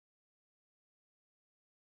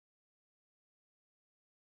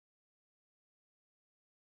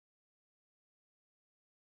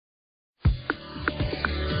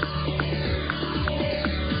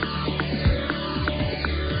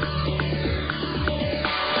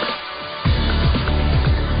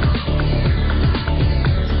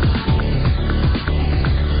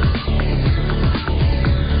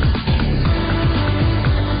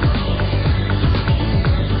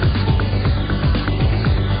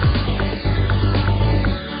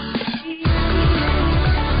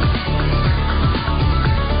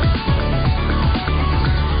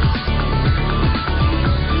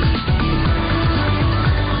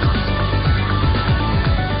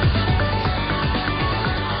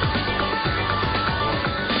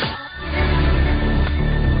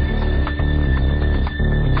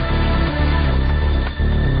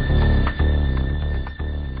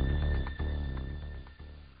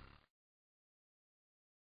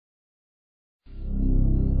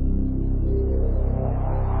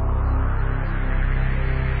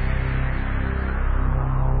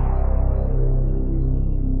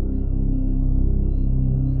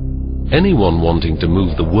Anyone wanting to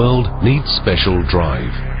move the world needs special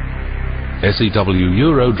drive.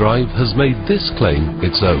 SEW-Eurodrive has made this claim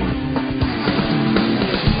its own.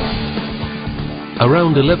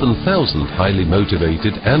 Around 11,000 highly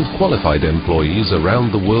motivated and qualified employees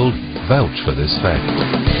around the world vouch for this fact.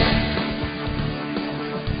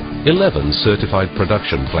 11 certified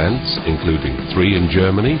production plants, including 3 in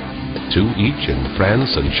Germany, 2 each in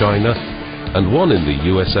France and China, and 1 in the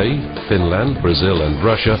USA, Finland, Brazil and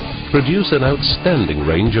Russia, produce an outstanding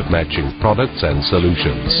range of matching products and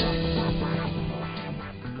solutions.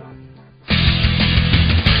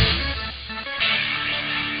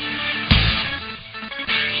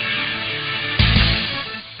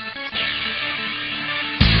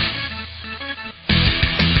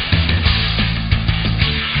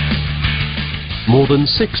 More than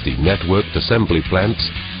 60 networked assembly plants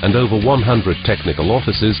and over 100 technical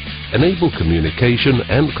offices enable communication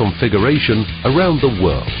and configuration around the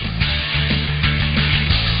world.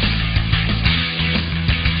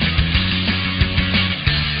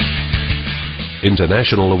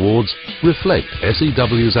 International awards reflect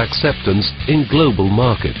SEW's acceptance in global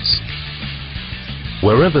markets.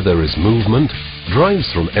 Wherever there is movement,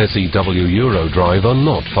 drives from SEW-Eurodrive are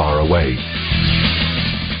not far away.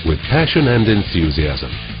 With passion and enthusiasm,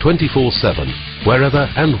 24/7, wherever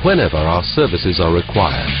and whenever our services are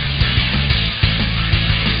required.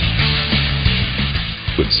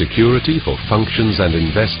 With security for functions and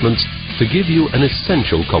investments to give you an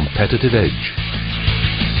essential competitive edge.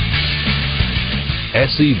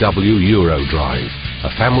 SEW-Eurodrive, a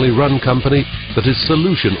family-run company that is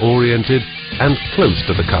solution-oriented and close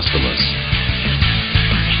to the customers.